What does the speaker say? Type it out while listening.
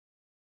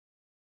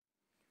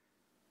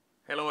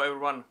Hello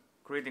everyone,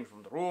 greetings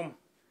from the room.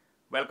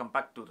 Welcome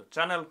back to the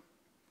channel.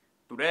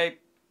 Today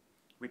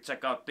we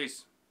check out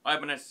this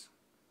Ibanez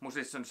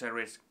Musician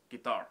Series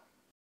guitar.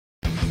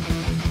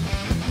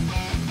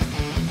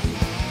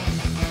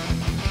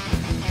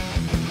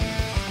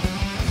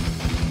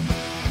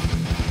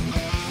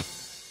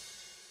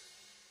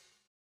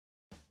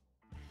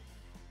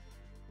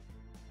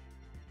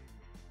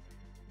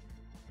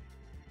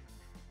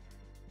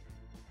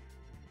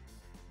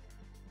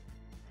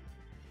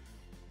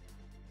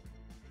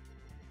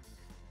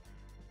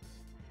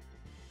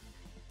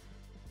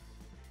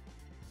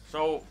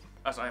 So,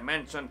 as I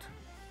mentioned,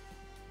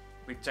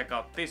 we check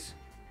out this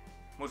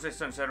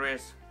Musician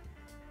Series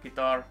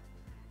guitar.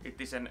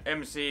 It is an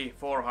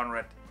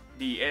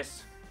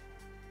MC400DS,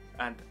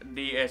 and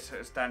DS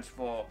stands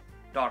for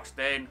Dark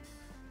Stain,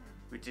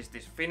 which is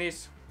this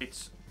finish.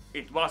 It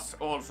was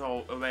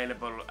also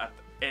available at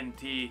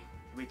NT,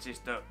 which is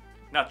the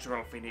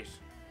natural finish,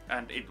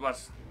 and it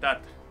was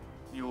that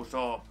you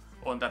saw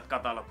on that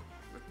catalog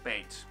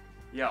page.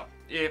 Yeah,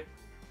 it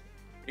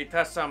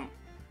has some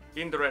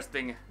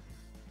interesting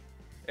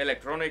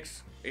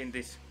electronics in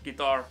this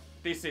guitar.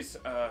 This is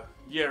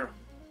year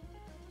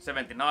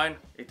 79.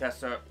 It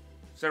has a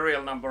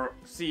serial number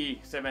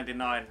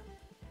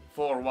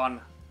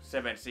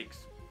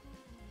C794176,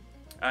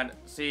 and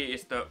C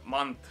is the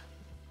month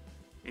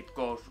it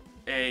goes,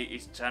 A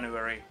is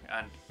January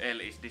and L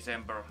is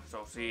December,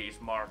 so C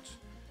is March.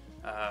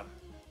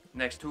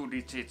 Next two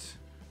digits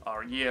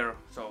are year,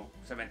 so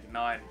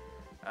 79,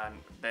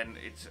 and then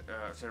it's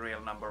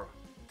serial number.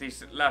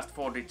 These last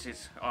four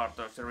digits are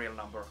the serial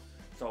number,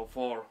 so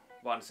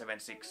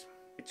 4176.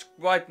 It's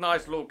quite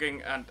nice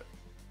looking and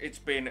it's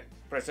been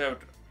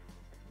preserved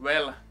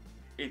well.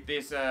 It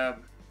is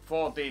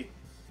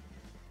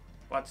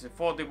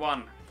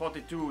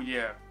 42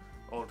 year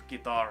old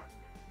guitar,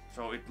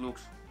 so it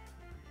looks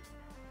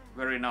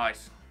very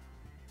nice,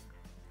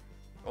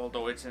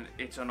 although it's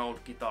an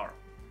old guitar.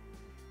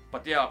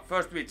 But yeah,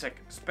 first we check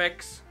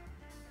specs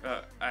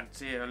and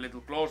see a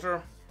little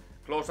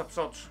close-up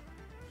shots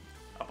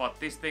about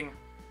this thing.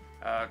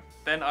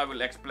 Then I will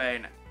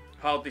explain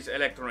how this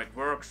electronic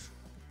works.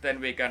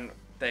 Then we can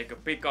take a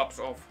pickups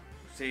off,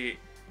 see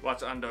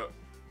what's under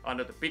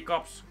the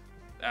pickups,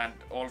 and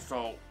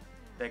also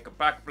take a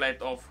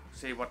backplate off,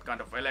 see what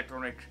kind of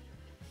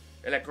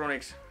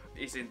electronics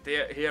is in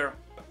here.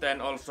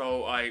 Then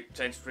also I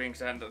change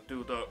strings and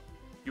do the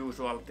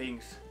usual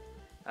things,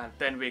 and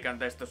then we can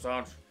test the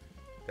sounds.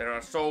 There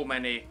are so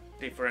many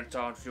different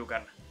sounds you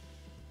can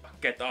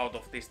get out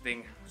of this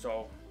thing,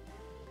 so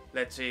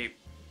let's see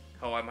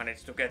how I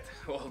managed to get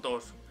all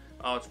those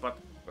out, but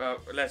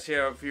let's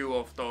hear a few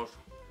of those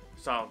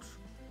sounds.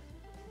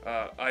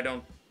 I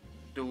don't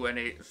do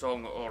any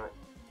song or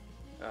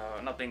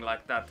nothing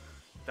like that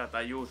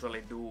I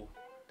usually do.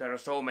 There are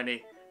so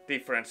many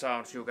different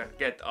sounds you can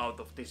get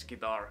out of this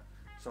guitar,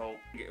 so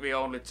we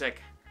only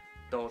check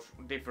those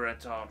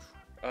different sounds.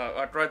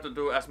 I try to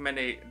do as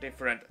many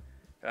different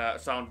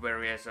sound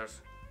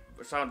variations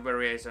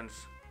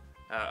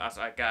as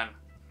I can.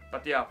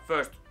 But yeah,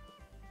 first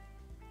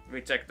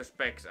we check the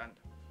specs. And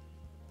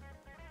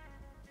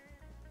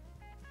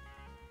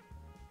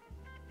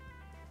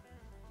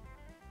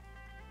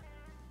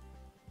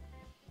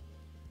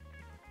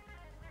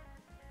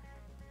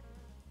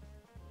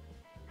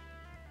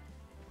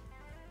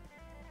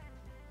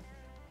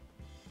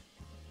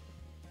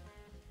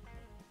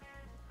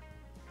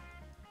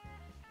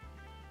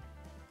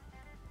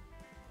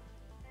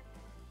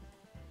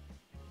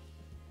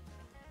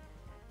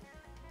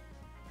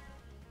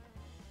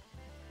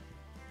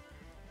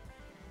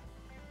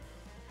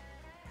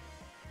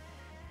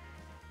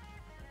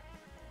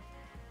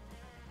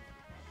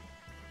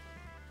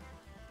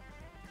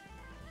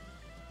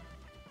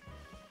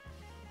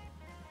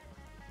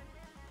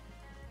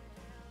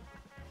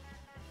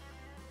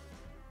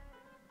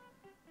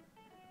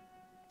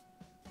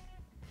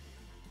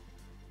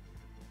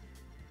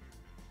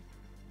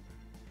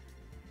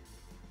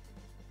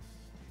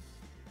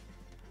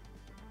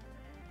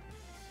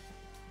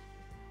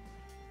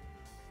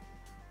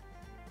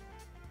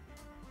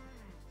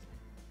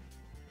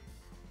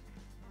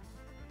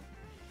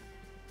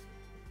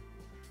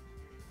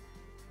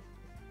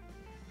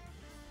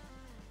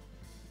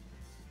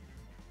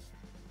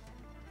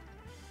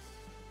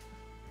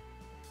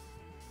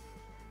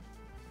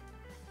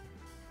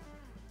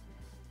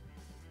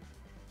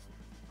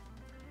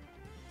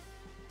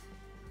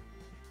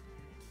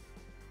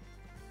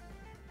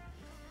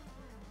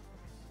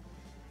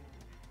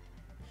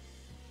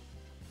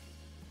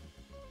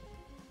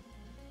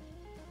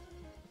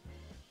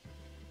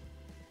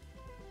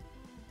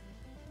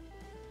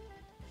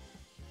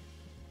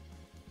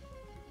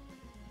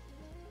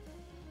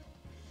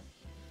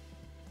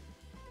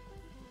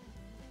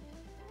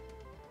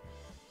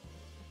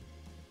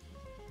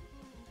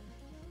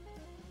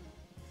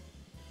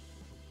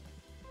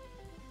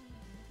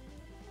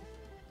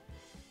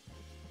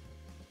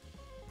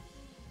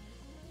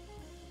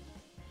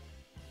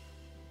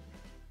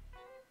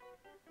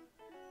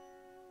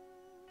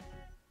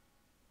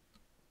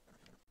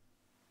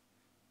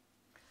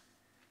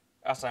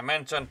as I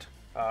mentioned,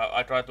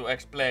 I try to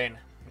explain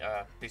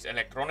this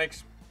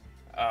electronics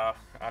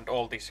and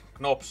all these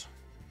knobs,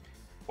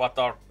 what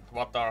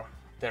are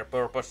their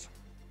purpose.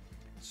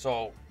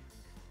 So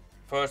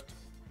first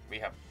we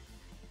have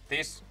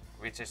this,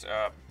 which is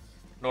a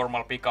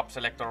normal pickup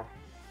selector,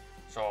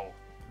 so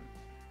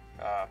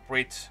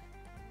bridge,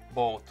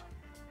 both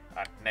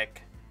and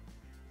neck.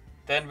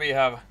 Then we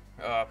have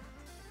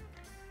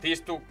these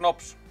two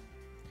knobs,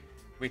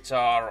 which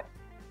are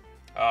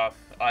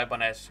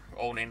Ibanez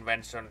own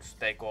inventions.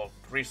 They call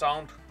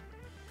resound.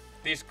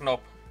 This knob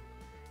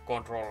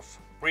controls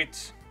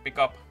bridge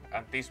pickup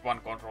and this one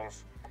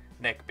controls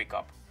neck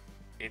pickup.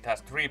 It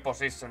has 3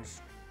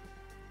 positions,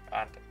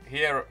 and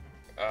here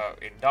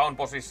in down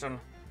position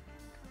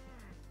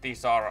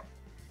these are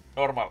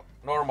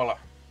normal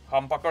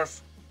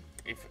humbuckers.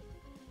 If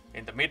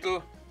in the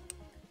middle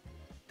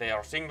they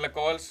are single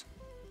coils,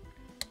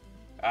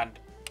 and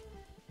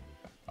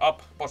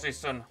up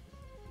position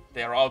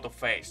they are out of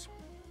phase.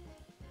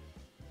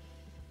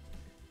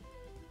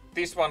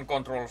 This one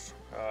controls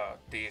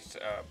this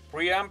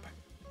preamp,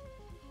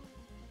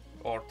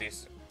 or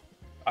this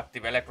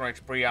active electronics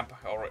preamp,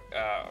 or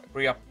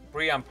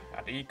preamp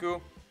and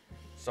EQ.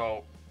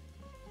 So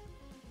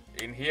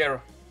in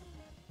here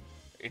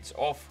it's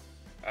off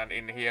and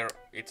in here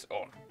it's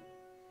on.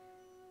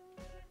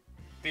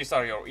 These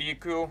are your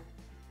EQ.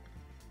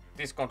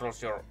 This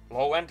controls your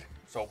low end,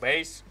 so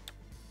bass.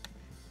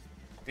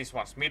 This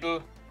one's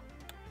middle,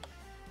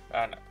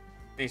 and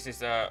this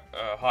is a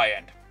high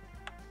end.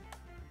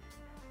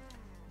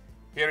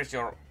 Here is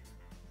your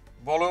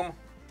volume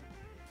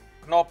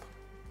knob,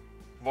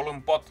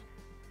 volume pot,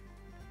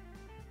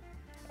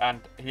 and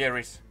here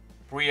is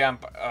preamp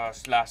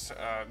slash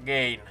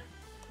gain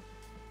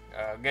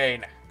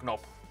knob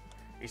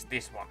is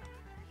this one.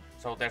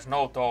 So there's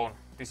no tone.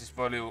 This is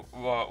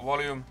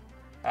volume,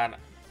 and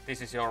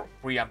this is your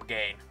preamp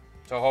gain.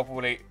 So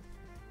hopefully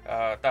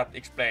that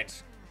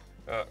explains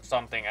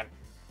something, and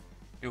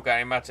you can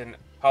imagine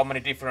how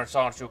many different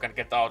sounds you can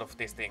get out of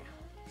this thing.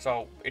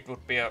 So it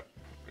would be a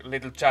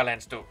little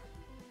challenge to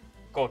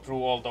go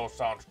through all those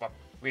sounds, but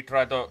we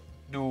try to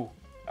do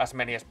as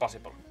many as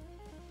possible.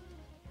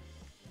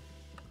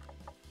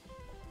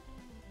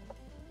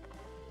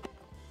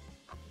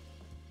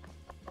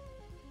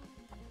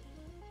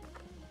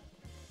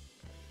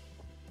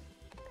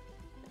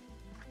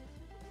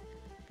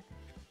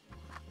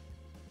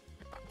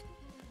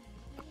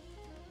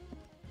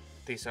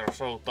 These are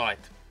so tight.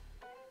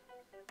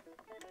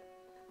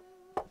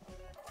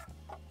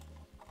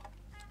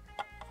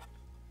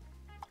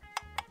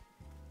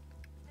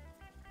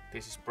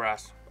 This is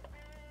brass.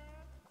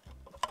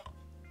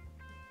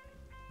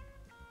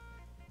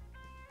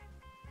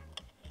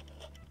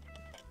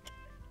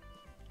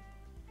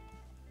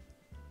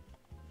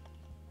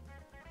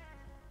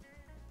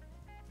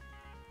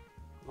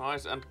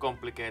 Nice and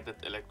complicated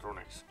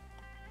electronics.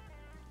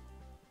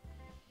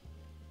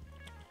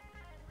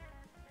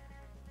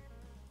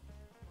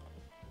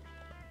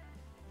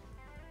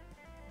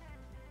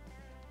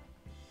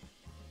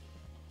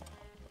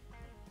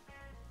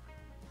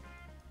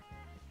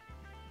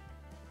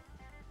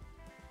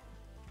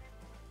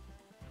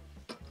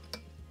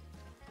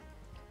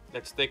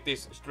 Let's take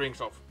these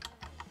strings off.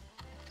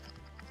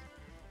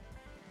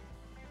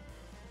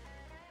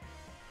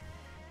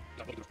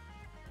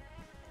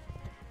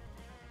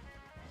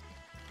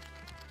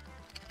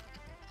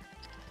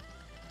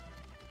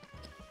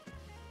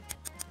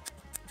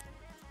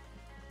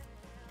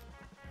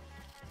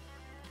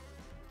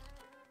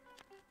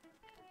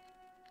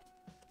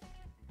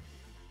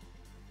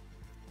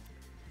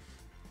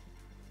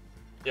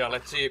 Yeah,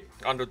 let's see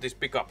under these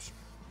pickups.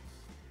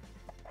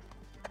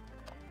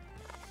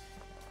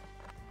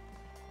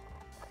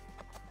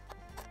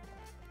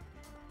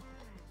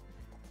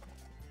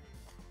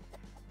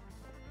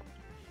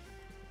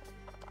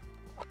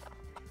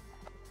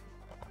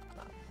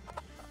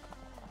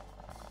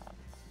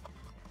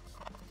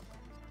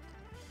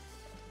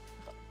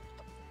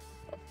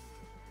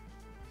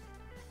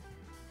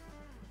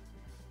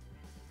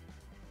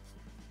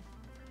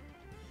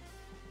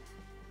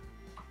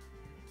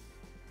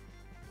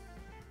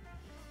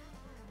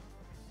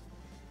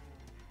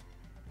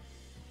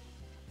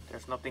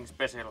 There's nothing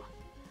special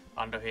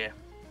under here.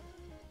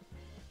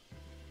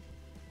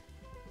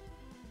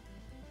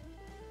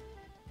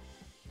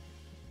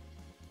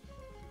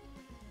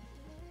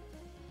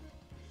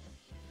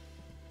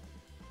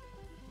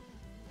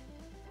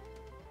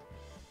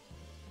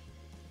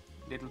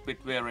 Little bit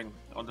wearing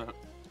on the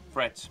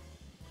frets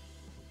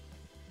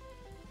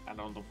and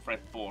on the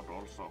fretboard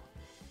also.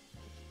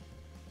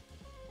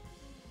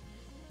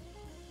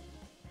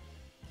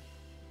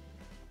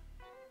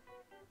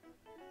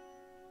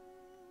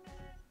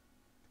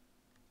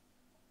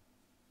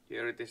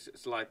 Here it is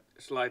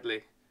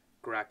slightly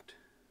cracked,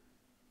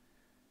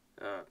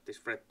 this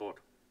fretboard.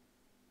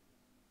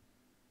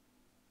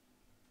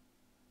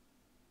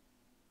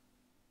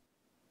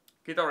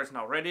 Guitar is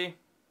now ready.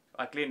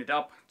 I cleaned it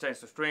up,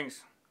 changed the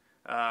strings,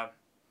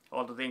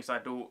 all the things I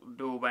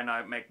do when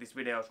I make these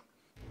videos.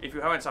 If you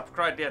haven't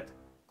subscribed yet,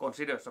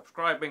 consider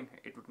subscribing.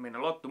 It would mean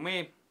a lot to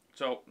me.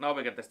 So now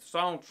we can test the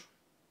sounds,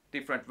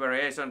 different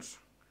variations,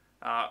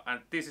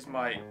 and this is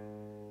my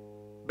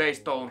bass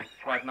tone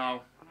right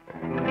now.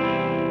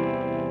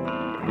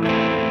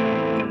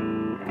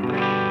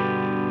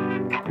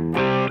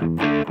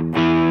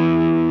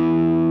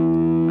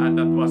 And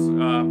that was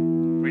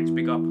bridge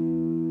pickup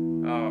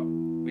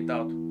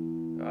without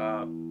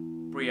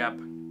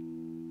preamp.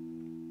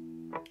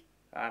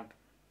 And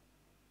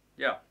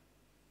yeah,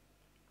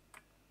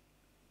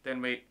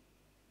 then we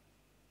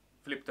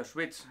flip the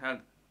switch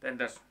and then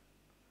there's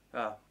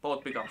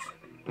both pickups.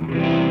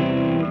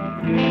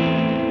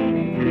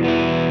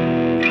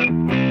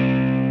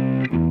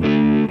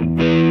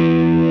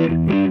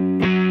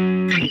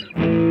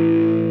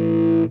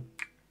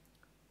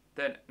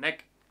 Then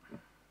neck.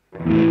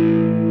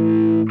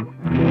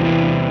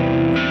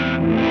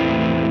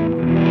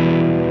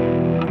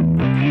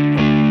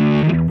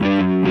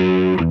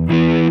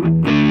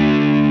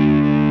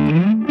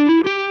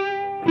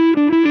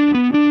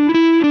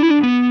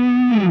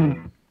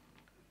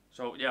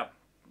 So yeah,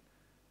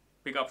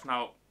 pickups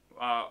now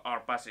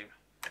are passive.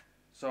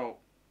 So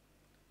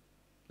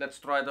let's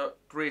try the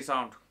tree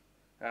sound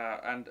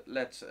and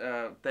let's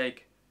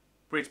take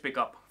bridge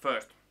pickup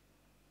first.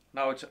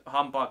 Now it's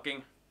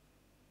humbucking,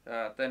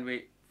 then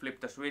we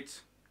flip the switch,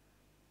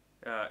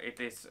 it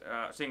is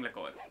single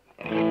coil.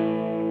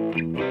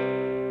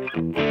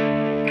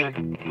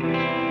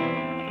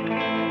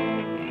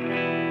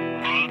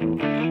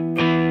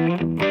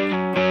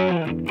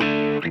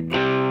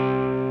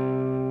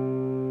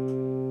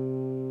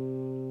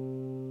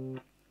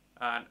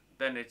 And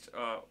then it's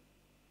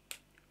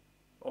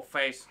off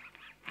phase.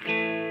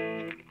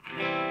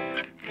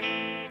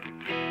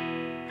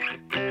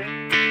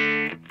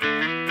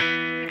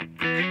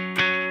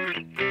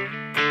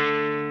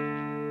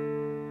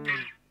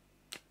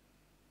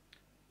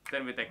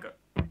 Then we take a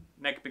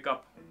neck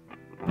pickup.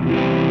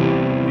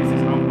 This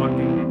is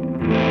humbucking.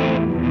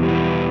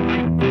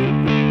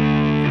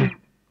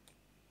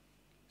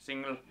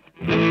 Single.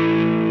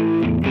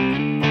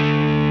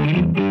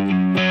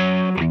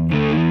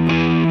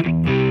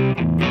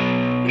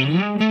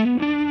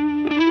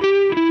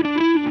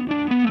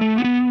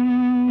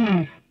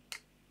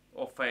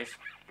 Off phase.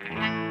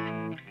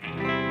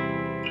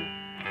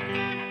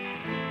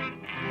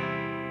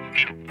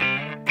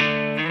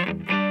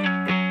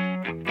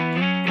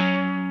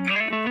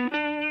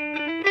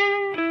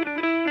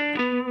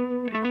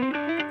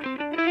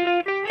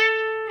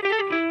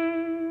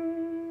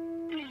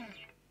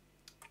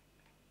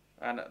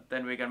 And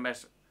then we can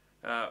mess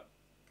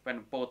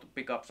when both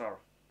pickups are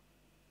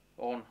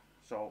on.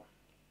 So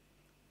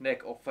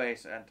neck off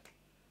phase and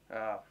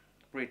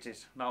bridge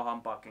is now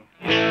humbucking.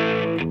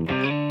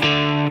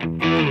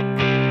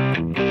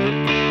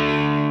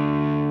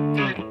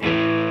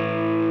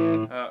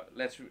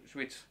 Let's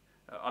switch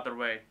other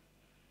way.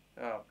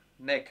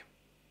 Neck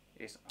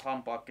is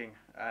humbucking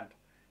and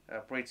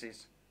bridge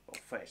is off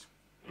phase.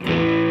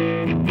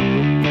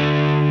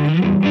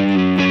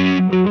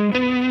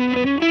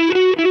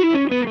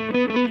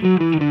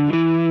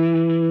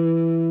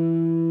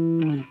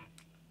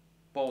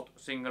 Both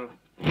single.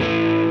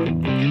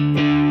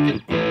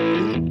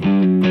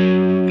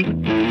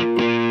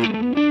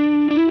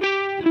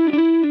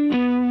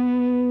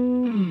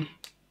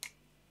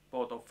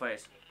 Both off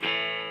phase.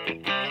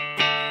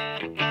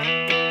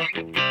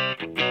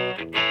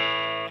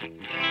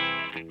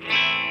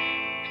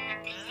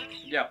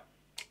 Yeah,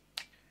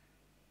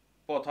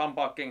 both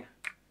humbucking,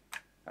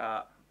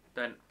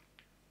 then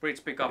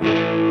bridge pickup,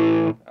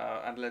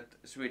 and let's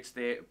switch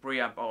the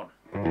preamp on.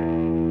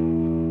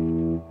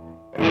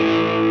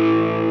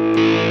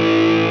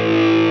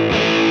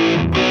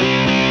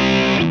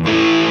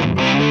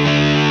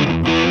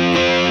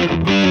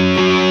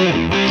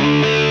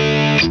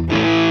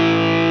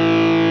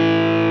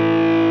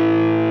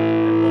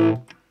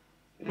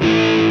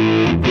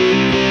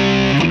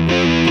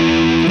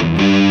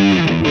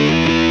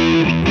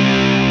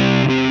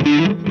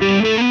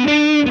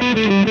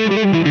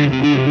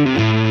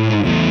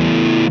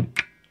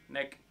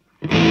 Neck.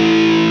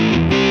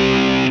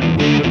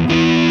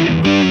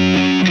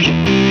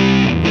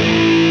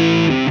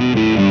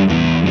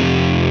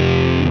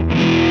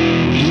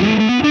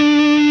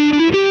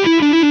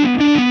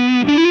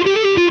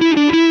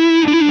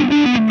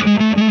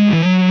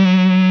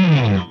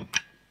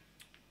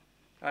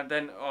 And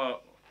then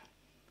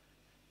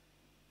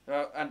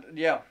and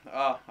yeah,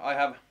 I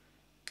have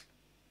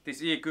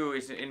this EQ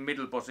is in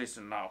middle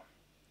position now,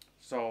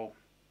 so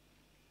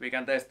we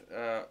can test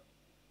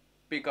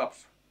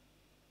pickups,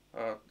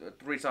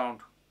 tree sound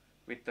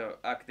with the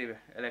active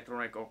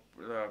electronic or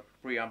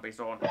preamp is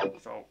on.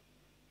 So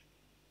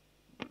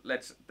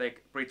let's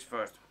take bridge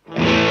first. It's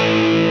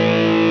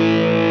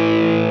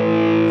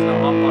now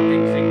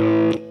humbucking single.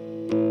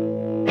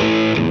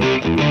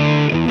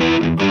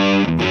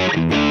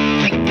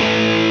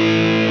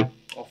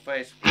 Off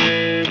phase.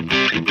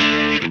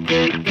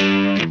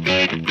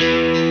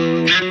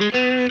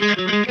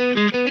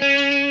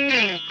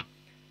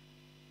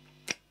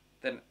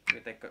 Then we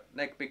take a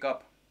neck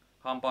pickup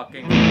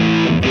humbucking,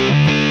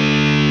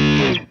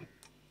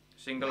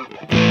 single,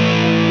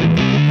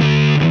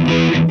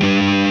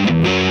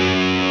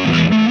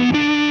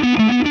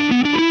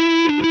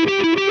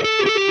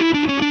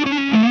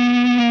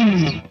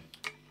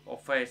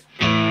 off phase.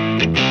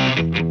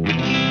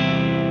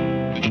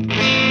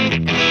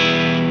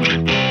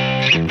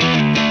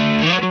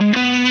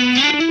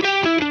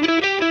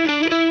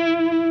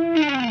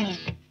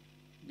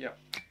 Yeah,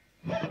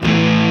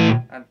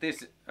 and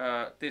this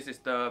is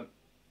the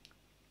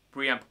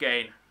preamp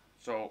gain.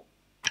 So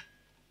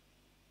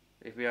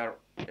if we are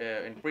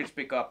in bridge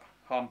pickup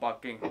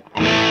humbucking,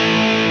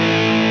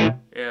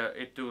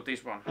 it do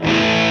this one.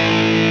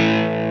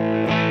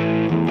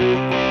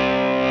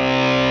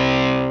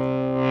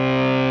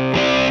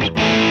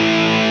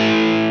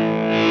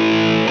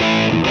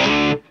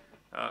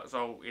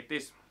 So it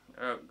is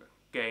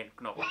gain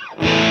knob.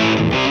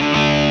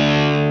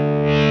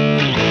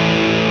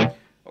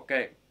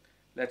 Okay,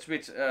 let's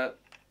switch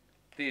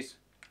this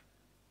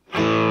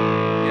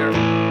here.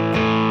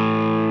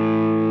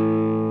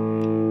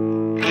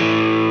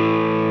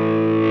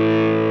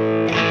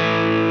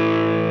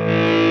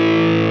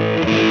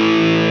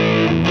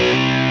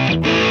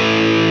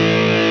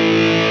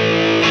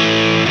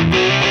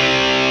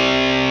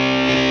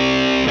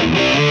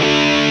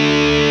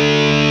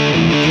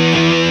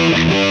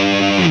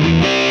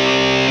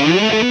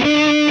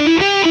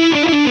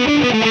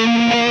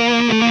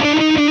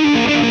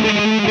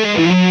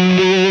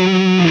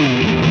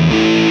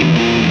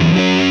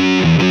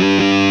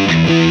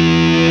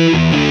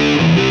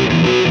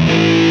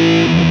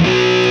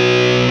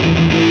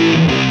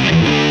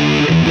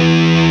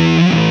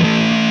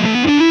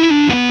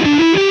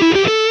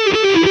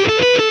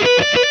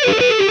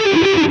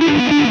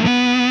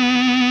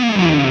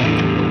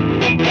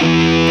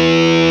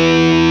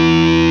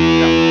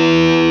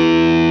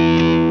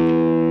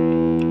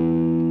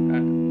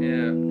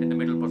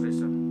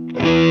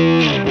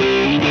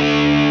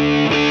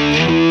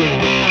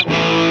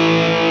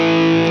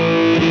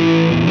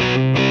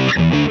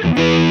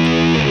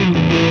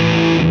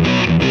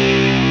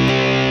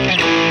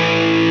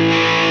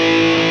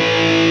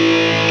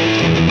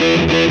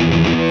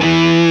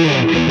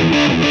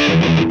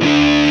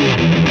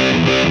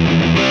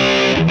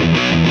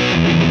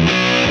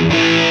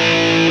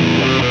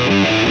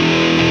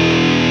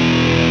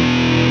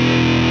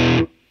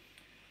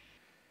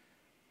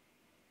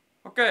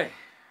 Okay,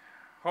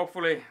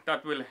 hopefully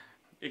that will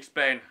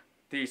explain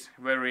these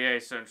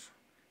variations.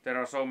 There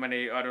are so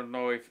many, I don't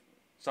know if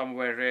some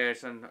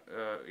variation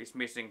is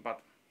missing,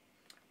 but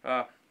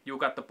you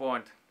got the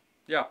point.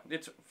 Yeah,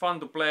 it's fun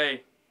to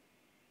play.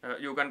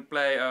 You can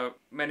play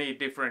many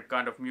different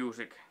kind of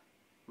music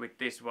with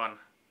this one,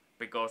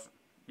 because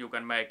you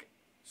can make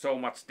so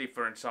much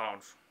different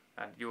sounds,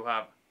 and you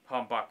have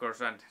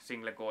humbuckers and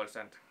single coils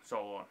and so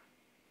on.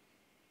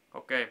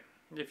 Okay,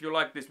 if you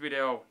like this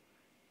video,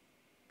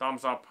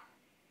 thumbs up.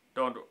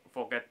 Don't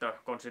forget to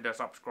consider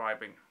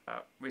subscribing.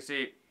 We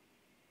see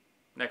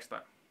next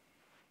time.